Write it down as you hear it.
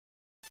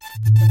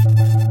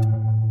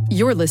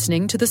You're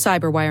listening to the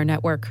Cyberwire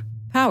Network,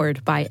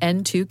 powered by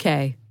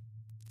N2K.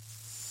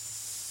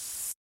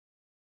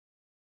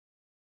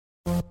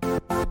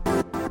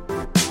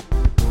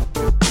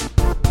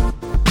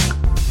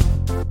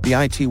 The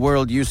IT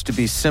world used to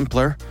be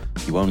simpler.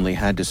 You only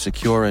had to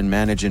secure and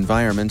manage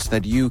environments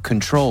that you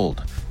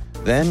controlled.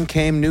 Then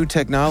came new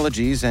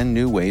technologies and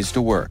new ways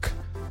to work.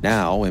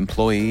 Now,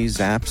 employees,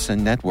 apps,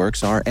 and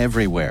networks are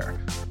everywhere.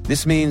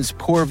 This means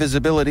poor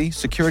visibility,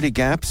 security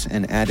gaps,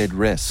 and added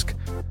risk.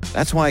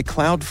 That's why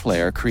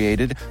Cloudflare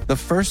created the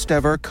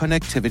first-ever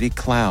connectivity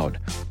cloud.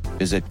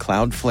 Visit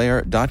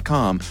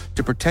cloudflare.com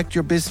to protect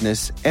your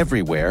business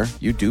everywhere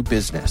you do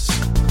business.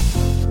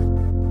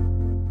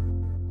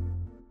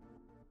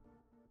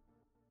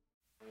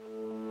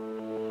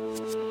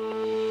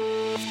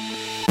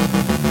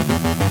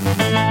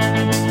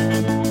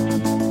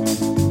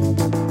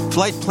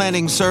 Flight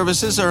planning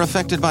services are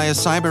affected by a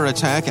cyber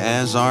attack,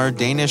 as are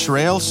Danish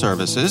rail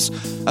services.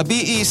 A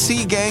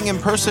BEC gang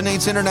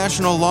impersonates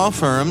international law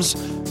firms.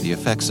 The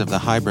effects of the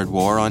hybrid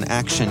war on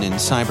action in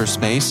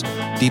cyberspace.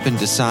 Deepen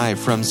Desai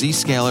from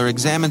Zscaler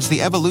examines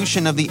the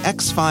evolution of the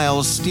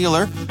X-Files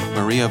stealer.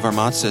 Maria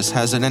Vermatsis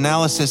has an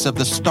analysis of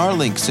the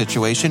Starlink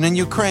situation in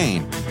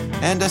Ukraine.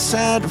 And a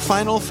sad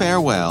final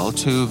farewell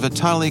to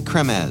Vitaly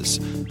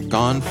Kremez,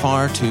 gone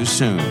far too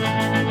soon.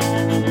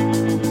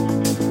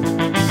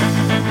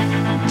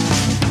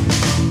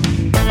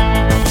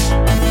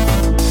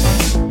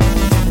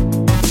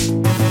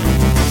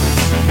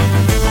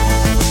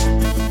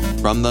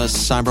 From the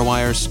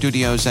Cyberwire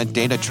studios at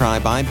Data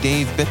Tribe, I'm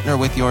Dave Bittner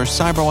with your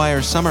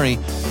Cyberwire summary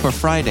for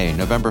Friday,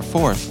 November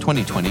 4th,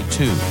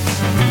 2022.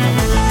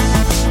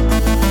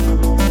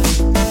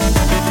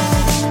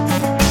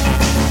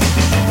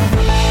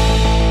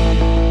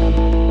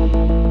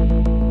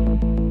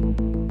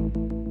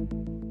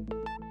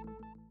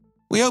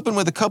 We open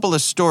with a couple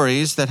of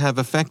stories that have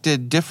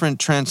affected different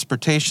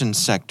transportation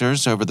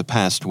sectors over the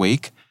past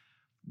week.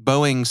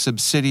 Boeing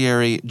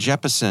subsidiary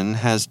Jeppesen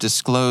has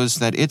disclosed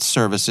that its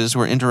services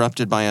were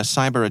interrupted by a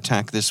cyber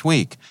attack this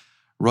week.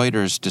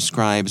 Reuters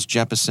describes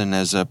Jeppesen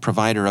as a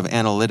provider of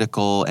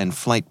analytical and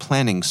flight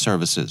planning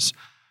services.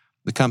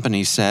 The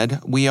company said,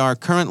 "We are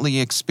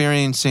currently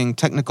experiencing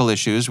technical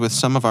issues with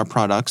some of our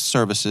products,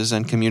 services,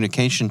 and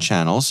communication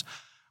channels.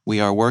 We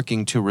are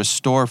working to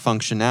restore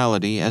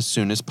functionality as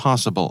soon as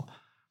possible."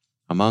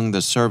 Among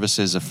the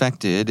services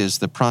affected is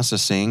the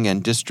processing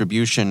and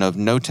distribution of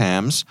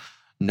NOTAMs,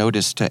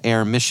 Notice to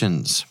Air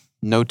Missions.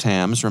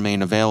 NOTAMs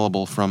remain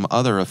available from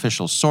other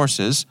official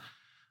sources.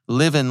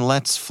 Live and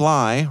Let's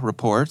Fly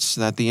reports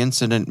that the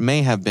incident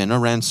may have been a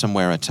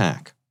ransomware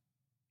attack.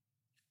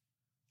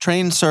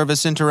 Train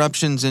service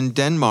interruptions in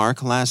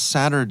Denmark last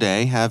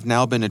Saturday have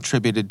now been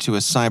attributed to a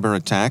cyber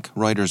attack,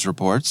 Reuters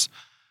reports.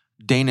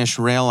 Danish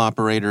rail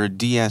operator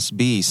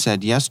DSB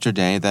said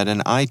yesterday that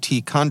an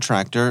IT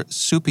contractor,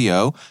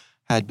 Supio,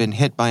 had been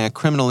hit by a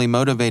criminally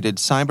motivated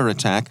cyber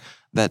attack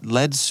that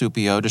led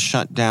Supio to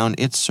shut down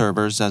its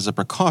servers as a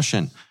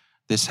precaution.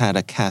 This had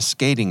a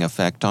cascading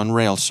effect on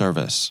rail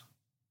service.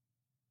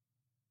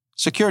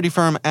 Security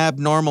firm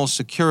Abnormal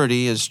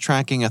Security is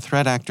tracking a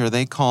threat actor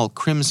they call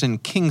Crimson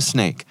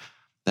Kingsnake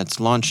that's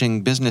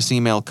launching business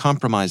email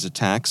compromise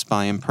attacks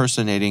by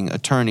impersonating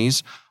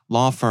attorneys,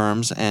 law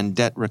firms, and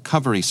debt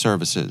recovery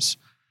services.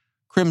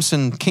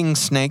 Crimson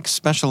Kingsnake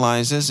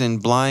specializes in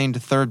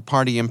blind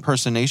third-party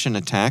impersonation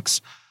attacks,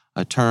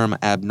 a term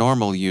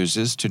Abnormal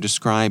uses to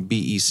describe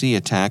BEC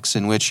attacks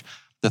in which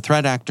the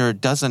threat actor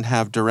doesn't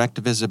have direct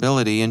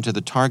visibility into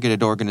the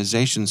targeted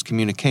organization's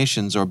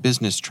communications or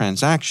business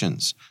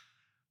transactions.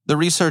 The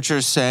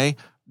researchers say,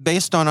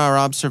 based on our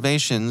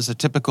observations, a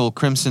typical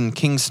Crimson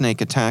Kingsnake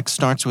attack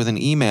starts with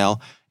an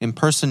email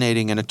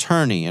impersonating an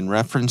attorney and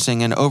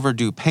referencing an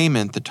overdue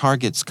payment the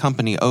target's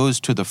company owes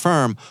to the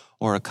firm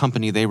or a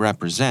company they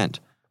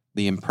represent.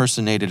 The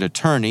impersonated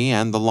attorney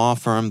and the law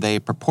firm they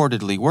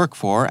purportedly work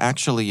for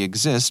actually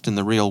exist in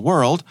the real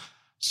world,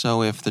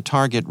 so if the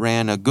target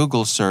ran a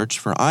Google search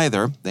for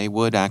either, they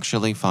would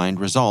actually find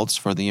results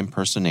for the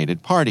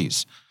impersonated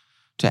parties.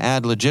 To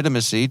add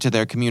legitimacy to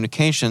their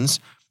communications,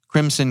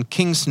 Crimson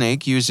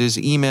Kingsnake uses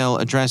email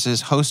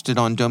addresses hosted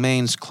on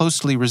domains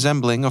closely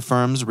resembling a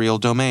firm's real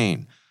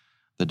domain.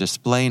 The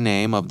display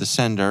name of the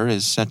sender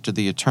is set to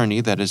the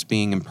attorney that is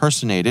being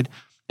impersonated,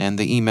 and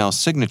the email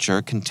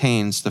signature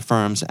contains the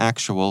firm's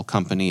actual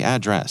company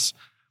address.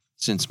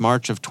 Since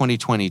March of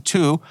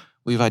 2022,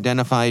 we've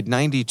identified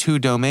 92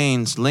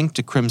 domains linked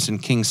to Crimson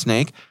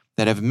Kingsnake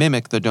that have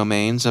mimicked the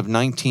domains of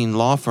 19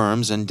 law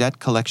firms and debt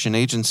collection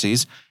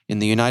agencies in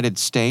the United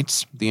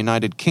States, the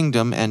United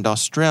Kingdom, and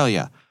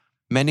Australia.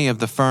 Many of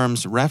the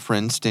firms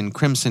referenced in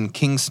Crimson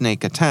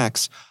Kingsnake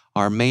attacks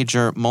are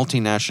major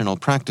multinational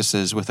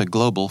practices with a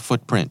global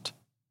footprint.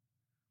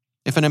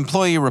 If an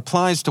employee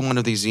replies to one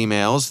of these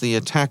emails, the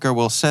attacker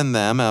will send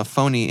them a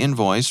phony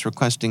invoice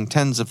requesting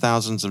tens of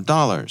thousands of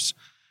dollars.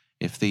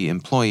 If the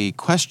employee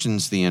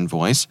questions the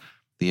invoice,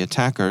 the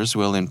attackers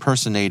will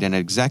impersonate an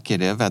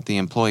executive at the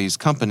employee's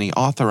company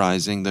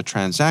authorizing the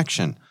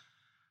transaction.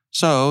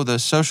 So, the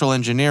social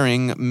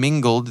engineering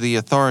mingled the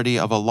authority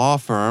of a law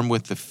firm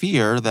with the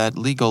fear that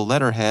legal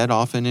letterhead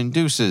often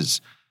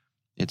induces.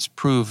 It's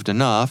proved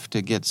enough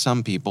to get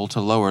some people to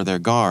lower their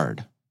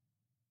guard.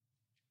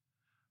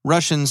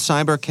 Russian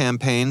cyber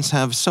campaigns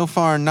have so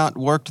far not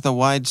worked the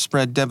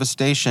widespread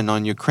devastation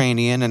on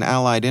Ukrainian and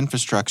allied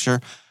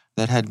infrastructure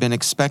that had been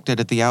expected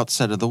at the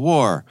outset of the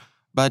war,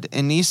 but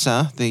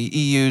ENISA, the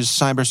EU's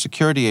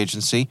cybersecurity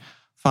agency,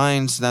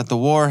 finds that the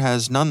war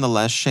has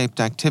nonetheless shaped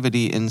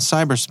activity in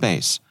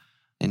cyberspace.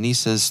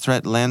 ENISA's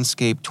Threat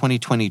Landscape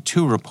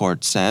 2022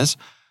 report says,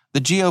 the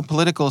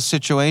geopolitical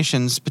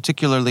situations,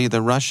 particularly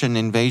the Russian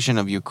invasion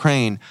of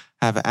Ukraine,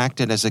 have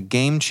acted as a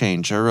game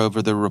changer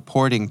over the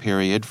reporting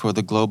period for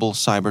the global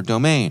cyber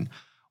domain.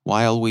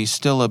 While we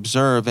still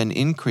observe an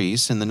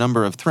increase in the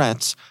number of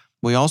threats,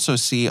 we also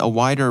see a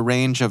wider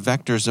range of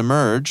vectors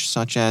emerge,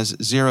 such as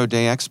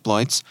zero-day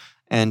exploits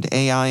and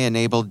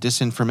AI-enabled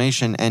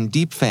disinformation and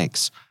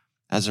deepfakes.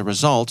 As a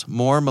result,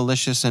 more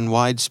malicious and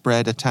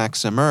widespread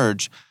attacks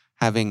emerge,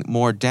 having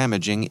more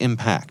damaging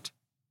impact.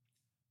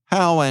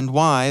 How and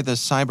why the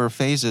cyber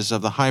phases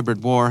of the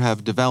hybrid war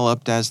have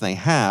developed as they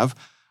have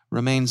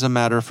remains a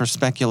matter for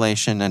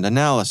speculation and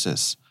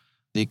analysis.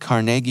 The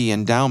Carnegie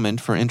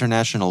Endowment for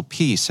International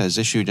Peace has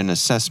issued an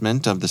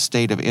assessment of the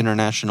state of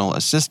international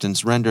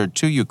assistance rendered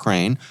to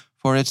Ukraine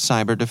for its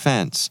cyber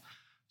defense.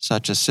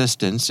 Such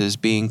assistance is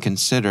being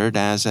considered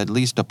as at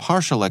least a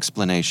partial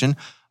explanation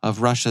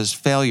of Russia's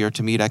failure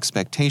to meet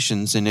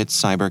expectations in its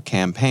cyber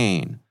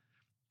campaign.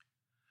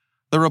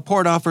 The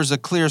report offers a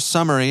clear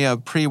summary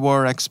of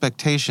pre-war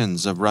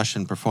expectations of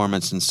Russian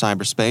performance in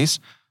cyberspace,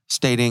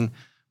 stating,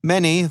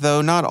 many,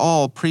 though not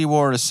all,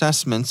 pre-war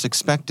assessments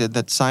expected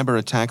that cyber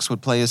attacks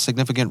would play a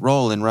significant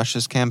role in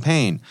Russia's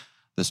campaign.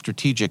 The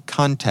strategic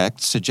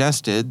context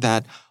suggested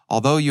that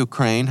although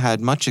Ukraine had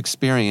much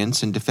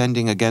experience in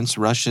defending against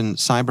Russian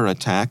cyber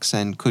attacks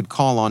and could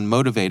call on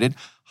motivated,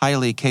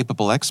 highly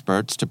capable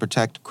experts to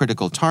protect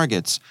critical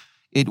targets,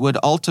 it would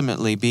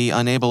ultimately be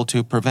unable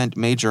to prevent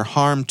major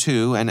harm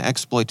to and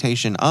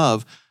exploitation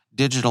of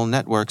digital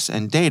networks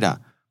and data.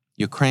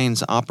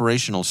 Ukraine's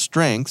operational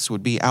strengths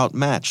would be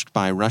outmatched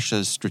by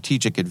Russia's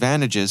strategic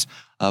advantages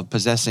of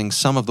possessing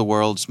some of the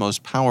world's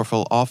most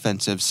powerful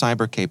offensive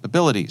cyber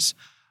capabilities,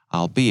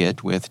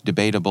 albeit with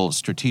debatable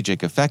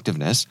strategic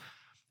effectiveness,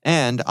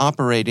 and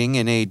operating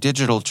in a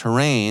digital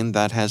terrain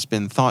that has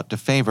been thought to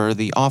favor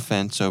the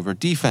offense over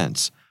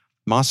defense.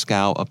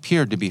 Moscow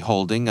appeared to be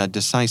holding a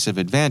decisive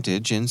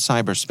advantage in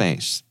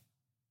cyberspace.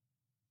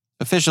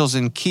 Officials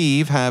in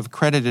Kyiv have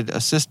credited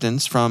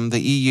assistance from the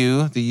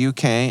EU, the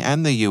UK,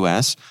 and the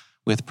US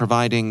with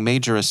providing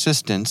major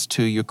assistance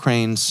to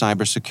Ukraine's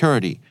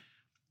cybersecurity.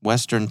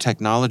 Western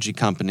technology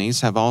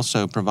companies have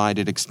also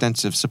provided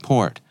extensive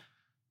support.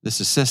 This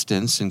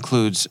assistance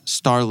includes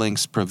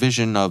Starlink's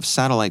provision of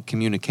satellite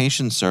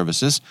communication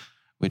services,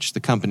 which the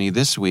company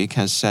this week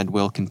has said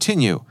will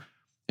continue.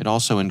 It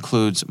also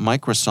includes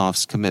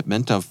Microsoft's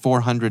commitment of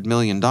 $400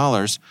 million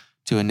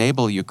to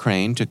enable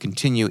Ukraine to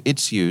continue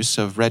its use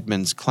of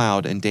Redmond's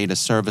cloud and data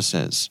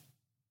services.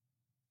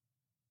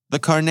 The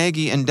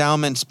Carnegie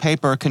Endowment's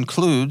paper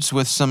concludes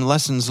with some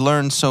lessons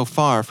learned so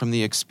far from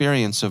the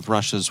experience of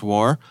Russia's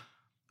war.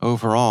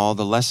 Overall,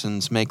 the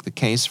lessons make the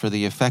case for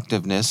the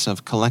effectiveness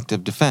of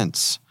collective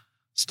defense,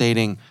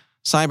 stating,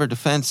 cyber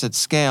defense at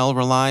scale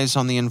relies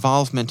on the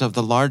involvement of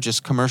the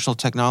largest commercial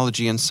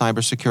technology and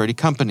cybersecurity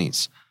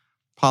companies.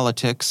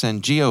 Politics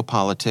and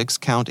geopolitics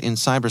count in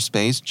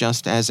cyberspace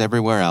just as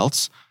everywhere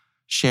else.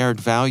 Shared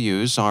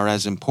values are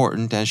as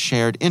important as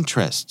shared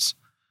interests.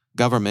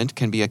 Government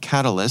can be a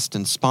catalyst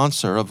and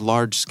sponsor of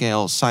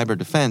large-scale cyber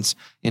defense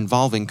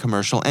involving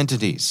commercial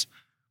entities.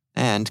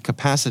 And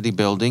capacity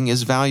building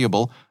is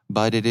valuable,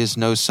 but it is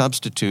no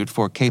substitute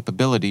for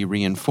capability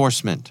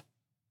reinforcement.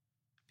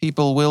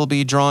 People will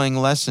be drawing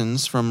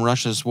lessons from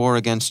Russia's war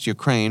against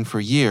Ukraine for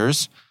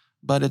years,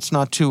 but it's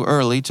not too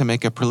early to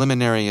make a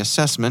preliminary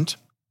assessment,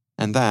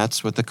 and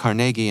that's what the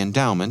Carnegie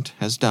Endowment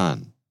has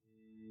done.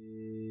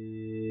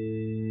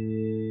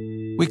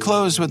 We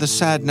close with a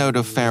sad note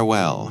of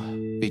farewell.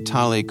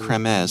 Vitaly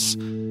Kremes,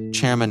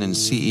 chairman and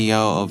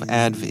CEO of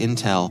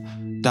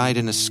AdvIntel, died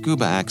in a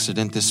scuba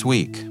accident this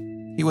week.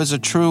 He was a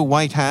true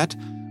white hat,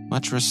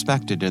 much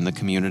respected in the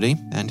community,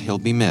 and he'll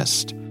be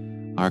missed.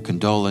 Our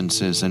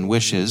condolences and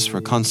wishes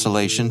for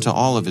consolation to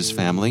all of his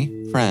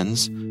family,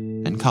 friends,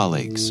 and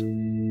colleagues.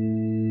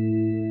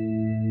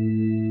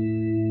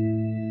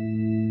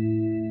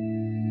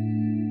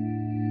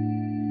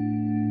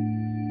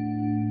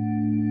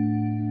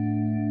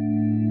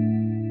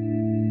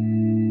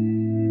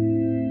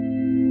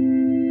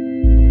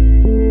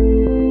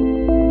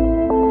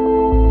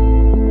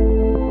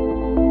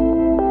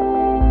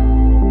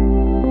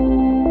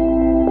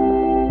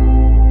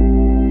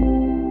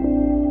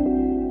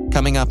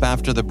 Coming up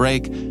after the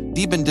break,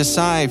 Deepan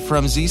Desai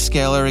from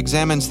Zscaler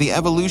examines the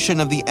evolution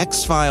of the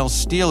X-Files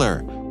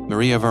stealer.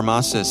 Maria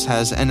Vermasas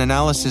has an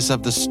analysis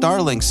of the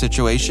Starlink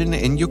situation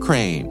in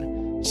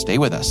Ukraine. Stay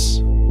with us.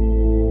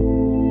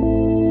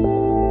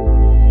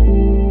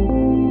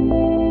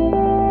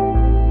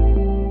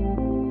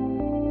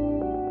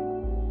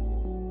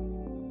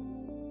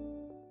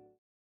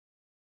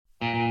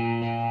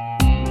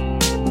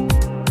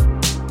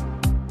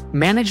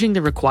 Managing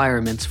the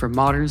requirements for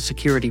modern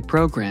security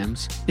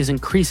programs is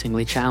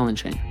increasingly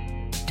challenging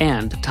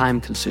and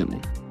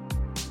time-consuming.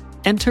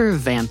 Enter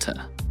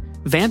Vanta.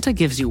 Vanta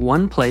gives you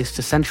one place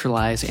to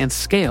centralize and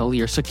scale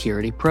your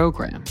security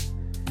program.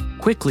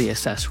 Quickly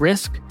assess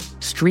risk,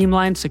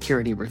 streamline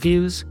security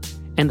reviews,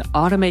 and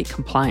automate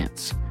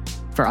compliance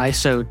for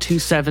ISO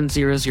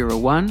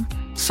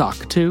 27001,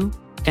 SOC 2,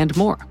 and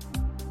more.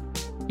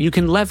 You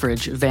can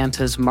leverage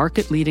Vanta's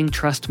market-leading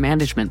trust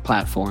management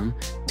platform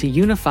to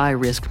unify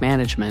risk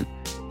management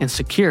and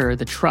secure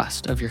the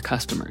trust of your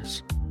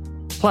customers.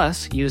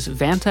 Plus, use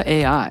Vanta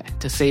AI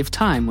to save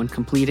time when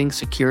completing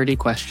security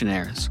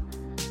questionnaires.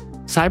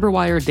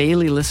 CyberWire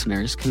Daily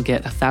listeners can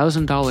get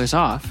 $1,000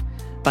 off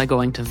by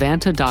going to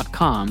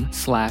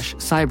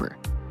vanta.com/cyber.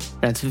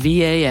 That's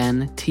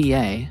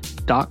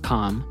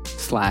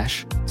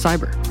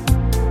vanta.com/cyber.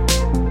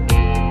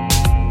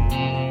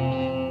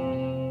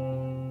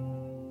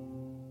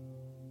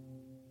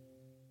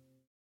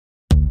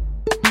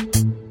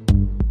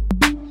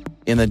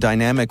 In the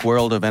dynamic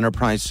world of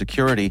enterprise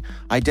security,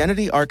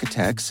 identity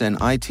architects and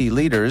IT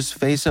leaders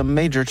face a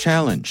major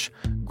challenge.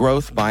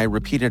 Growth by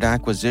repeated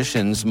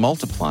acquisitions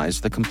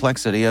multiplies the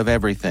complexity of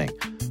everything.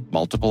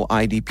 Multiple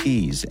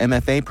IDPs,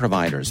 MFA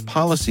providers,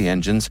 policy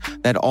engines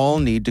that all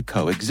need to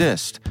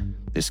coexist.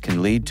 This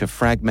can lead to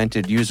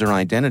fragmented user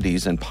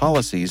identities and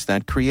policies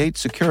that create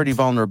security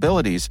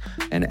vulnerabilities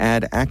and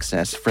add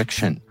access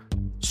friction.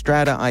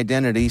 Strata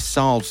Identity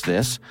solves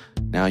this.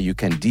 Now you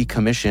can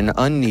decommission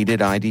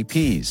unneeded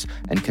IDPs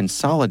and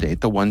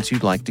consolidate the ones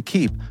you'd like to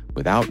keep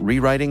without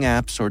rewriting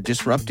apps or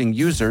disrupting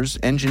users,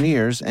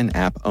 engineers, and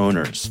app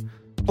owners.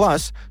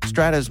 Plus,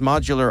 Strata's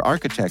modular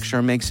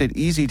architecture makes it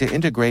easy to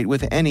integrate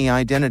with any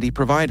identity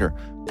provider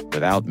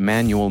without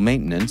manual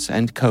maintenance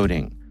and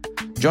coding.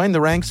 Join the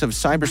ranks of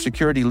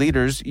cybersecurity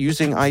leaders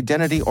using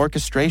identity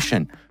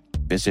orchestration.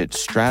 Visit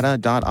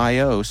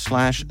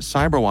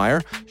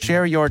strata.io/cyberwire,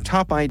 share your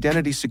top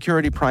identity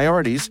security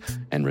priorities,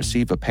 and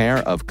receive a pair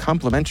of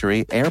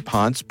complimentary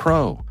AirPods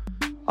Pro.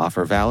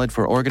 Offer valid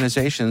for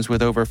organizations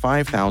with over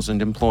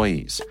 5,000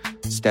 employees.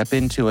 Step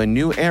into a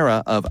new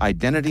era of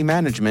identity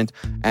management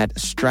at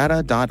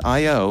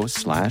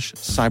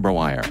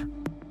strata.io/cyberwire.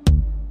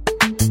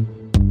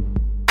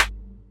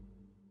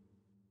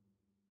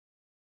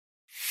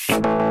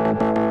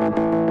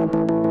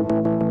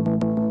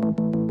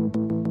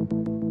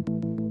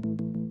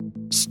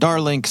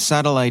 Starlink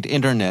satellite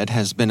internet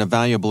has been a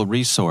valuable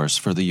resource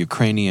for the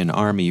Ukrainian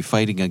army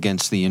fighting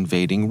against the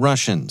invading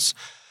Russians.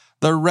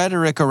 The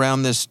rhetoric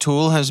around this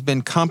tool has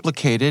been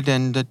complicated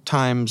and at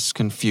times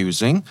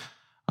confusing.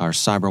 Our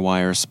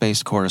CyberWire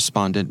space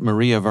correspondent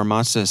Maria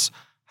Varmasis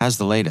has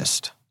the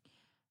latest.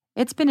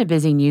 It's been a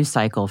busy news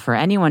cycle for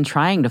anyone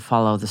trying to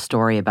follow the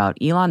story about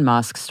Elon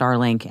Musk,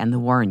 Starlink, and the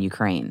war in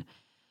Ukraine.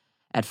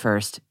 At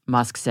first,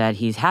 Musk said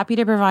he's happy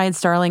to provide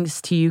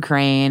Starlinks to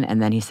Ukraine,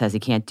 and then he says he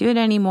can't do it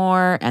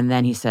anymore, and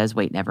then he says,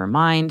 wait, never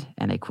mind,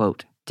 and I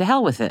quote, to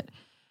hell with it,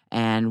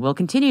 and will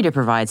continue to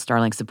provide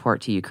Starlink support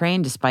to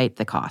Ukraine despite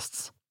the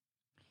costs.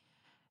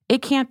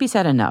 It can't be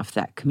said enough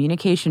that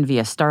communication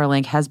via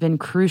Starlink has been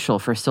crucial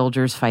for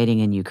soldiers fighting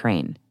in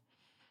Ukraine.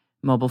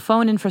 Mobile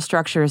phone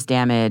infrastructure is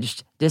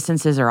damaged,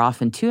 distances are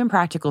often too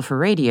impractical for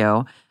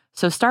radio,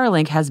 so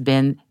Starlink has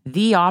been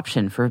the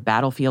option for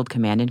battlefield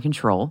command and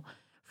control,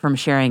 from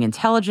sharing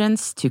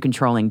intelligence to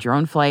controlling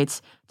drone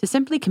flights to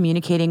simply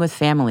communicating with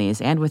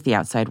families and with the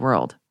outside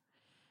world.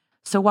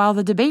 So while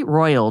the debate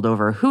roiled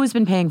over who has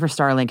been paying for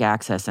Starlink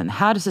access and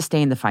how to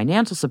sustain the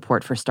financial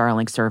support for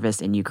Starlink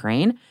service in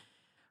Ukraine,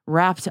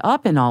 wrapped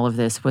up in all of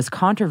this was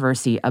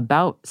controversy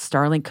about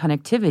Starlink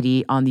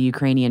connectivity on the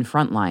Ukrainian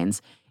front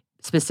lines,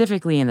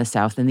 specifically in the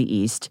south and the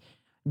east,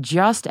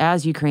 just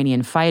as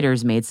Ukrainian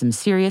fighters made some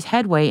serious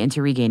headway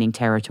into regaining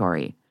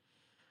territory.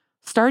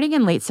 Starting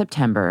in late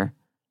September,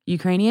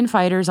 Ukrainian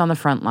fighters on the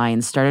front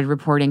lines started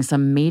reporting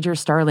some major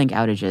Starlink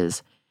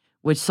outages,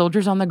 which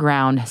soldiers on the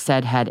ground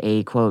said had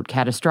a, quote,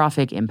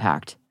 catastrophic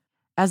impact.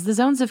 As the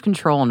zones of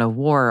control in a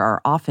war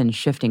are often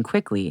shifting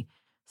quickly,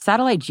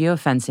 satellite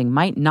geofencing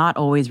might not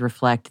always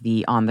reflect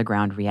the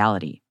on-the-ground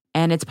reality.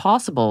 And it's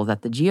possible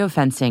that the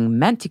geofencing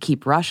meant to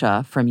keep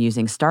Russia from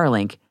using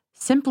Starlink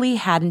simply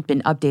hadn't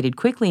been updated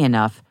quickly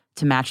enough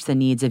to match the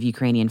needs of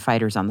Ukrainian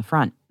fighters on the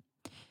front.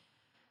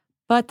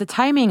 But the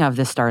timing of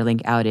the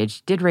Starlink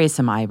outage did raise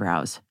some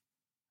eyebrows.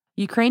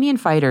 Ukrainian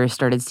fighters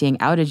started seeing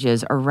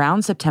outages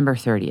around September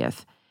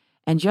 30th,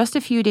 and just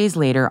a few days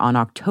later, on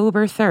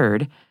October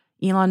 3rd,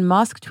 Elon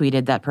Musk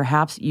tweeted that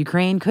perhaps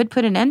Ukraine could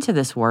put an end to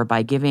this war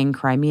by giving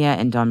Crimea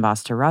and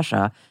Donbass to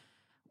Russia,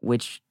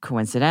 which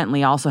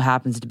coincidentally also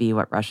happens to be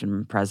what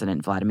Russian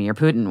President Vladimir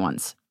Putin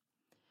wants.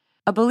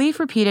 A belief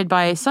repeated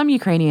by some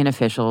Ukrainian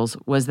officials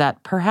was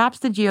that perhaps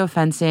the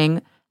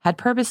geofencing had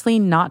purposely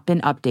not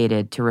been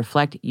updated to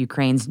reflect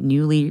Ukraine's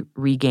newly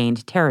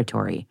regained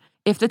territory.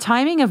 If the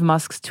timing of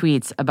Musk's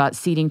tweets about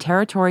ceding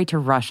territory to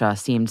Russia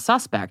seemed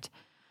suspect,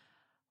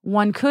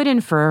 one could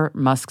infer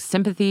Musk's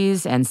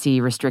sympathies and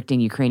see restricting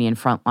Ukrainian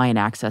frontline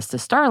access to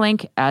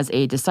Starlink as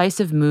a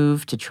decisive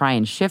move to try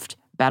and shift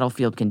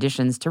battlefield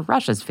conditions to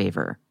Russia's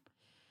favor.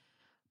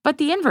 But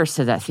the inverse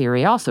to that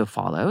theory also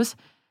follows.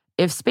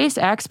 If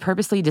SpaceX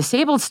purposely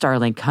disabled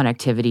Starlink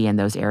connectivity in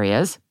those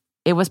areas,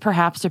 it was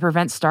perhaps to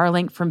prevent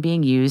Starlink from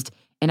being used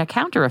in a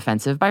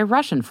counteroffensive by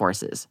Russian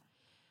forces.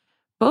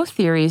 Both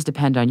theories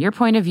depend on your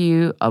point of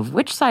view of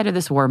which side of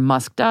this war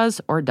Musk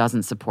does or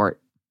doesn't support.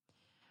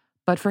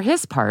 But for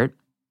his part,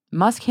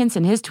 Musk hints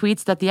in his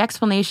tweets that the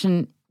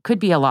explanation could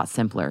be a lot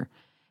simpler.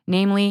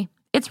 Namely,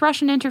 it's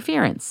Russian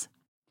interference.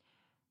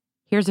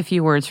 Here's a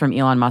few words from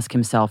Elon Musk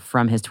himself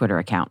from his Twitter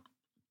account.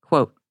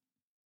 Quote,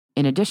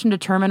 "In addition to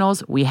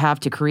terminals, we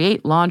have to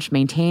create, launch,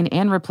 maintain,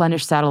 and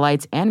replenish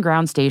satellites and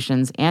ground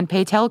stations and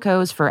pay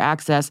telcos for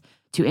access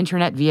to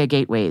internet via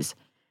gateways.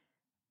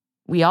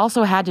 We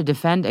also had to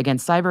defend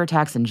against cyber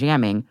attacks and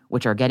jamming,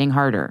 which are getting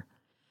harder.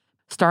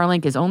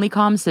 Starlink is only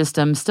comm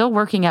system still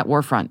working at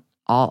warfront,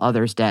 all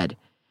others dead.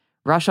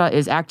 Russia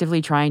is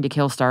actively trying to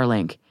kill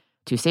Starlink.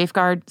 To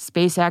safeguard,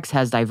 SpaceX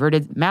has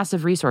diverted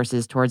massive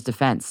resources towards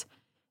defense.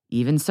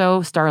 Even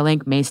so,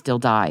 Starlink may still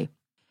die.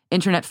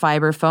 Internet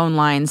fiber, phone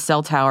lines,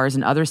 cell towers,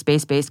 and other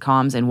space-based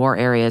comms in war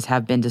areas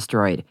have been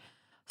destroyed.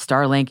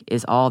 Starlink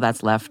is all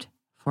that's left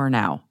for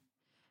now."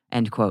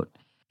 End quote.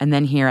 And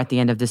then here at the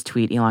end of this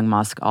tweet, Elon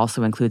Musk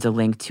also includes a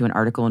link to an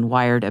article in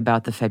Wired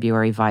about the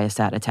February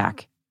Viasat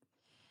attack.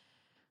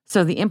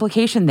 So the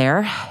implication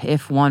there,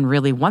 if one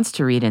really wants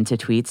to read into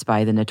tweets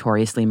by the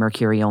notoriously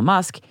mercurial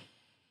Musk,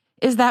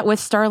 is that with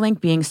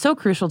Starlink being so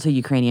crucial to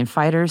Ukrainian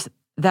fighters,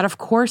 that of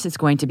course it's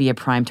going to be a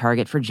prime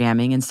target for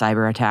jamming and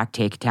cyber attack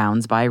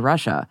takedowns by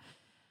Russia.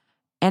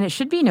 And it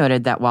should be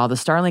noted that while the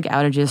Starlink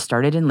outages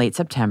started in late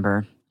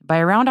September, by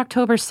around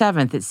October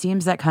 7th, it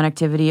seems that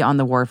connectivity on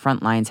the war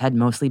front lines had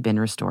mostly been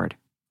restored.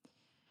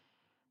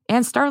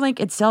 And Starlink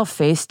itself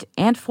faced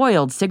and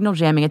foiled signal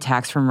jamming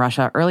attacks from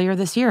Russia earlier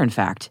this year, in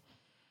fact.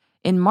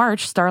 In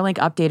March, Starlink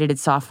updated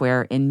its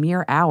software in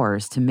mere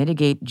hours to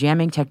mitigate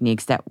jamming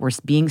techniques that were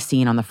being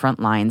seen on the front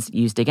lines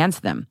used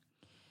against them.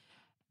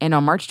 And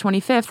on March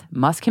 25th,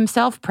 Musk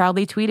himself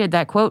proudly tweeted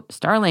that, quote,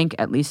 "Starlink,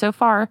 at least so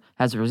far,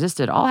 has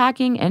resisted all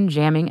hacking and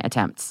jamming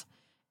attempts."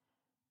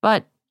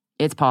 But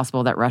it's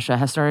possible that Russia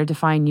has started to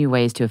find new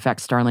ways to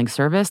affect Starlink's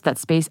service that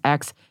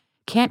SpaceX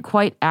can't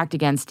quite act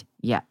against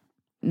yet.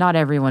 Not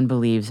everyone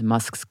believes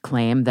Musk's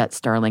claim that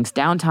Starlink's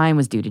downtime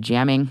was due to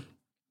jamming,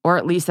 or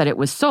at least that it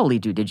was solely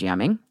due to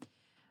jamming.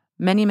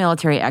 Many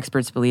military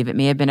experts believe it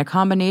may have been a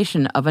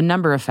combination of a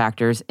number of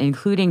factors,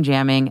 including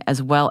jamming,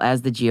 as well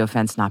as the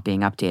geofence not being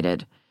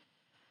updated.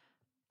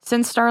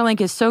 Since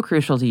Starlink is so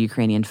crucial to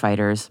Ukrainian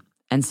fighters,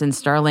 and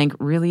since Starlink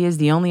really is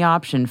the only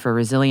option for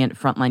resilient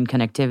frontline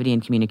connectivity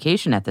and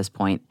communication at this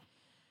point,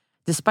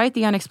 despite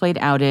the unexplained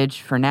outage,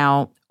 for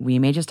now, we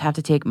may just have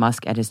to take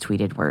Musk at his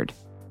tweeted word.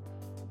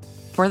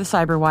 For the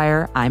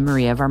Cyberwire, I'm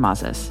Maria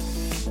Varmazes.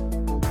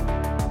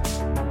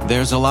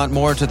 There's a lot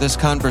more to this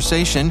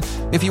conversation.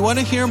 If you want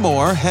to hear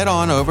more, head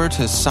on over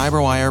to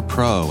CyberWire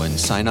Pro and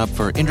sign up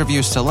for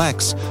Interview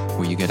Selects,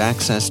 where you get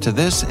access to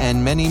this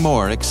and many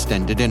more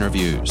extended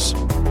interviews.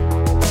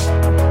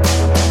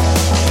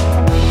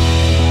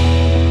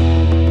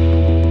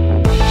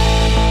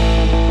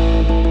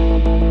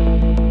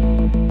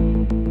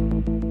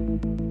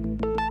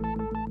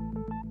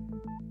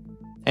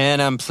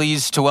 And I'm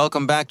pleased to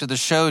welcome back to the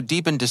show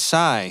Deepan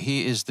Desai.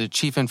 He is the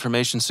Chief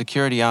Information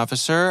Security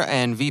Officer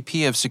and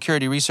VP of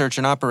Security Research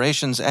and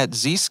Operations at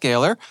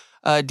Zscaler.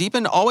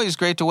 Deepan, always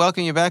great to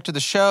welcome you back to the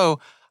show.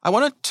 I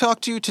want to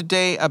talk to you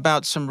today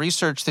about some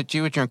research that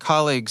you and your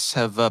colleagues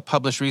have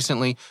published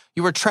recently.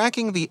 You were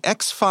tracking the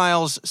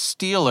X-Files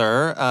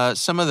stealer,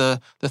 some of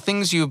the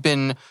things you've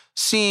been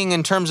seeing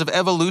in terms of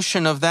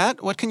evolution of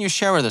that. What can you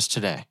share with us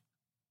today?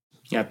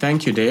 Yeah,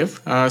 thank you, Dave.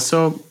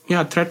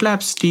 Threat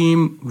Labs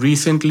team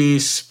recently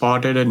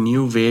spotted a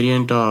new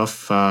variant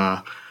of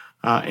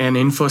an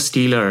info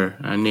stealer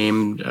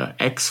named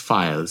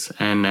X-Files.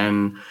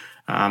 And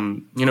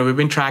we've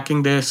been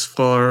tracking this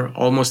for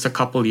almost a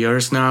couple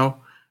years now.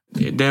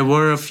 There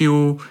were a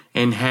few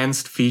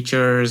enhanced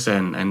features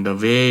and the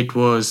way it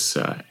was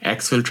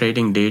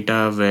exfiltrating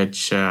data,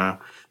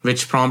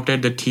 which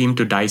prompted the team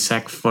to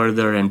dissect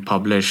further and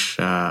publish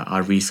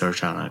our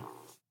research on it.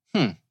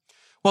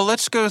 Well,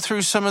 let's go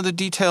through some of the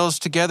details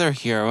together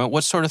here.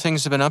 What sort of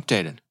things have been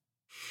updated?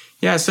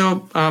 Yeah,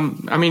 so,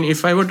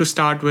 if I were to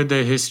start with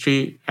the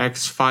history,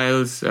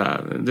 X-Files,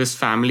 this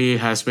family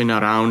has been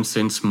around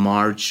since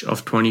March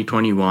of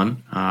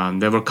 2021.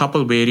 There were a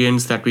couple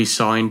variants that we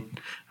saw in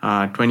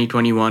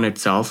 2021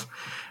 itself.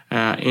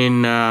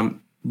 In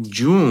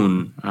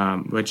June,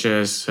 which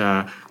is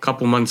a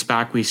couple months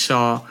back, we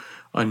saw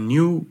a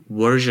new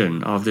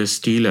version of this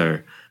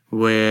stealer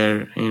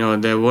where,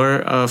 there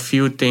were a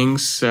few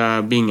things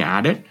being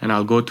added, and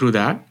I'll go through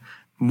that.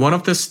 One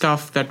of the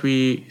stuff that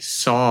we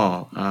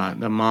saw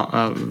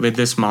with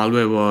this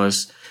malware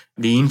was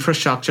the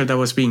infrastructure that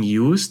was being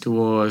used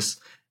was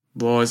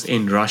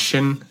in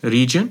Russian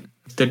region.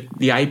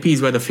 The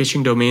IPs where the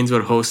phishing domains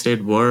were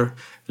hosted were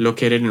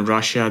located in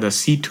Russia. The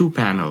C2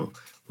 panel,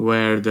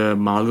 where the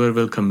malware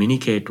will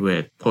communicate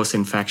with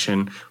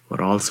post-infection,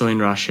 were also in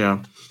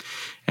Russia.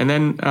 And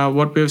then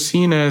what we've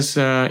seen is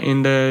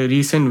in the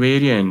recent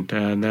variant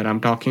that I'm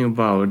talking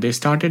about, they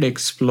started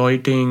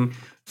exploiting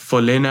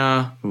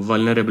Follina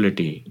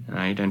vulnerability,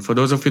 right? And for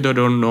those of you that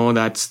don't know,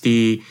 that's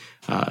the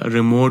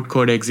remote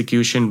code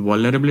execution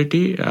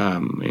vulnerability,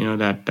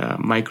 that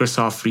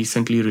Microsoft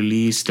recently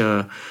released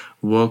a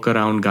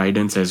workaround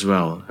guidance as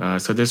well.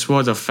 So this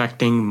was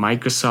affecting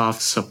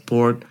Microsoft's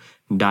support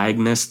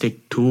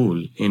diagnostic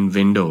tool in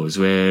Windows,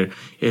 where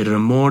a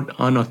remote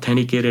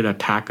unauthenticated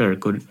attacker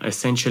could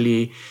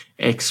essentially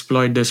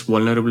exploit this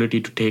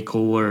vulnerability to take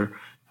over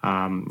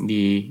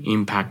the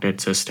impacted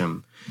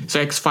system.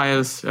 So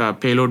X-Files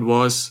payload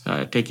was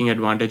taking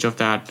advantage of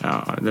that,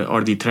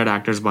 or the threat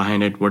actors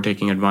behind it were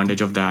taking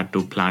advantage of that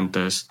to plant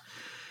this.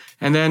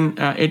 And then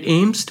it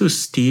aims to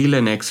steal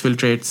and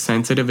exfiltrate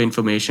sensitive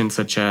information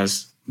such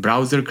as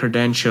browser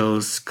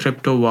credentials,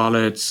 crypto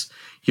wallets,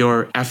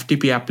 your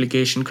FTP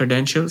application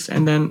credentials,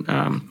 and then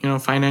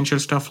financial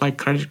stuff like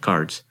credit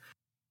cards.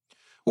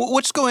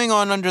 What's going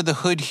on under the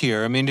hood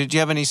here? I mean, did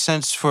you have any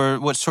sense for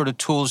what sort of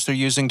tools they're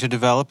using to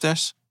develop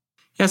this?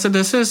 Yeah, so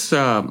this is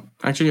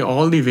actually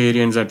all the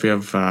variants that we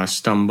have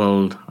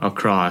stumbled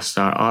across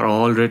are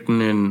all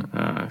written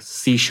in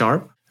C#.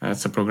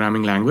 It's a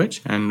programming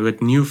language, and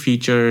with new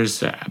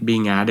features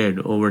being added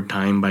over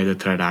time by the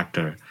threat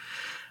actor.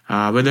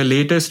 With the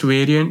latest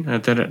variant,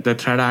 the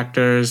threat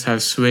actors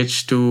have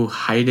switched to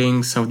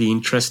hiding some of the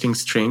interesting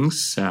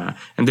strings.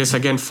 And this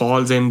again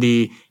falls in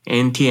the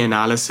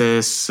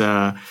anti-analysis,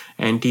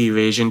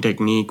 anti-evasion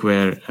technique,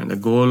 where the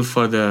goal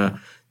for the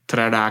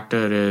threat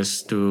actor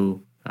is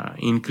to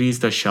increase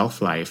the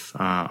shelf life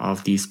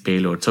of these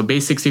payloads. So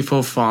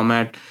base64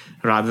 format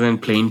rather than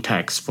plain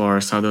text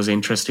for some of those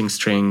interesting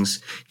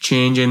strings,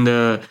 change in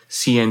the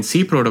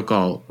CNC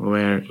protocol,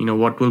 where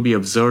what will be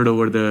observed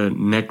over the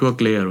network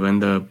layer when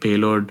the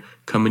payload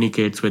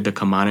communicates with the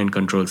command and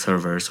control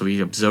server. So we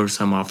observe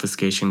some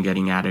obfuscation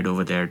getting added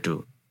over there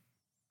too.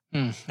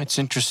 That's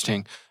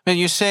interesting. I mean,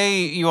 you say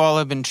you all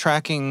have been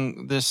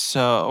tracking this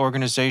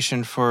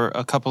organization for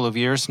a couple of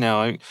years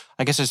now.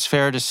 I guess it's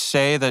fair to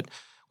say that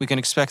we can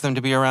expect them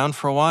to be around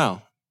for a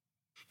while.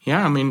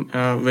 Yeah, I mean,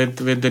 with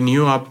the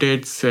new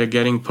updates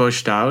getting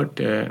pushed out,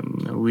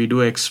 we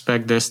do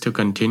expect this to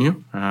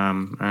continue,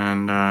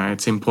 and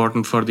it's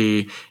important for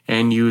the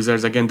end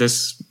users. Again,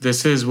 this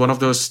is one of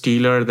those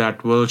stealers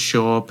that will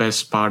show up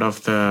as part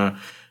of the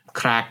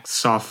cracked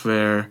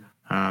software,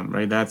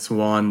 right? That's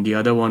one. The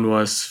other one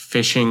was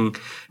phishing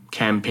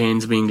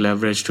campaigns being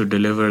leveraged to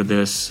deliver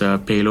this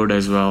payload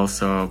as well.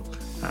 So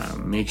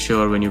make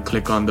sure when you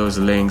click on those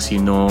links,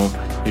 you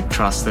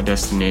trust the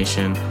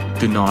destination.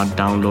 Do not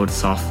download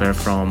software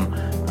from,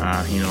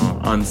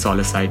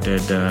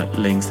 unsolicited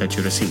links that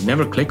you receive.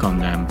 Never click on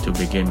them to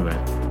begin with.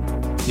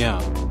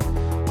 Yeah.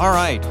 All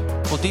right.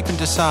 Well, Deep and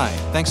Desai,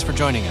 thanks for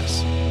joining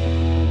us.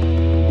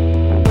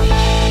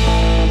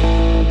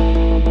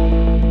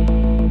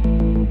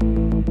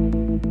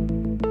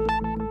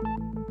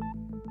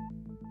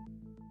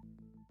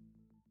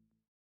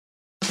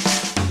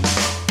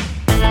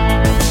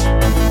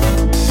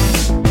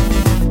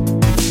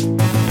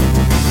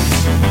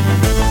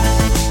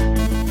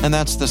 And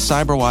that's the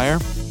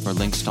Cyberwire. For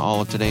links to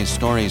all of today's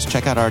stories,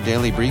 check out our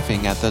daily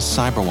briefing at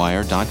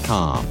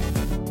thecyberwire.com.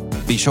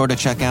 Be sure to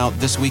check out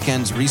this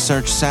weekend's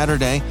Research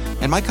Saturday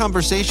and my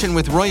conversation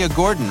with Roya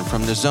Gordon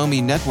from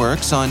Nozomi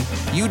Networks on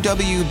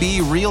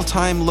UWB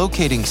real-time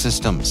locating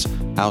systems,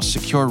 how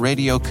secure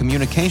radio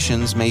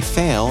communications may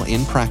fail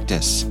in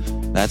practice.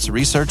 That's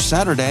Research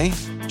Saturday.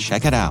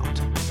 Check it out.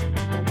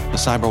 The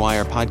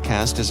Cyberwire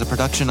podcast is a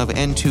production of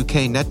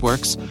N2K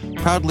Networks,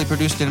 proudly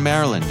produced in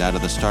Maryland out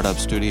of the startup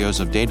studios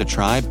of Data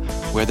Tribe,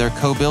 where they're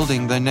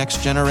co-building the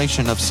next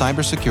generation of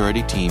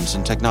cybersecurity teams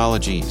and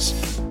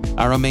technologies.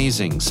 Our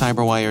amazing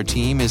Cyberwire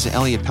team is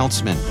Elliot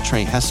Peltzman,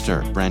 Trey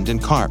Hester, Brandon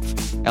Karpf,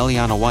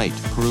 Eliana White,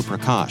 Puru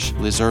Prakash,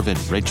 Liz Irvin,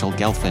 Rachel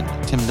Gelfin,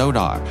 Tim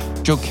Nodar,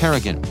 Joe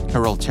Kerrigan,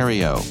 Carol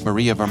Terrio,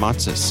 Maria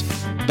Vermatzis,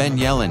 Ben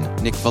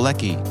Yellen, Nick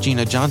Valecki,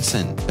 Gina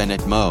Johnson,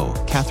 Bennett Moe,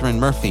 Catherine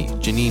Murphy,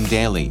 Janine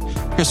Daly,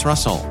 Chris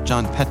Russell,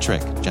 John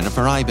Petrick,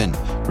 Jennifer Iben,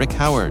 Rick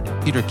Howard,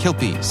 Peter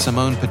Kilpie,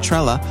 Simone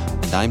Petrella,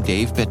 and I'm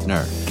Dave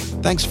Bittner.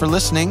 Thanks for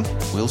listening.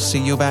 We'll see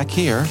you back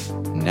here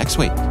next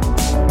week.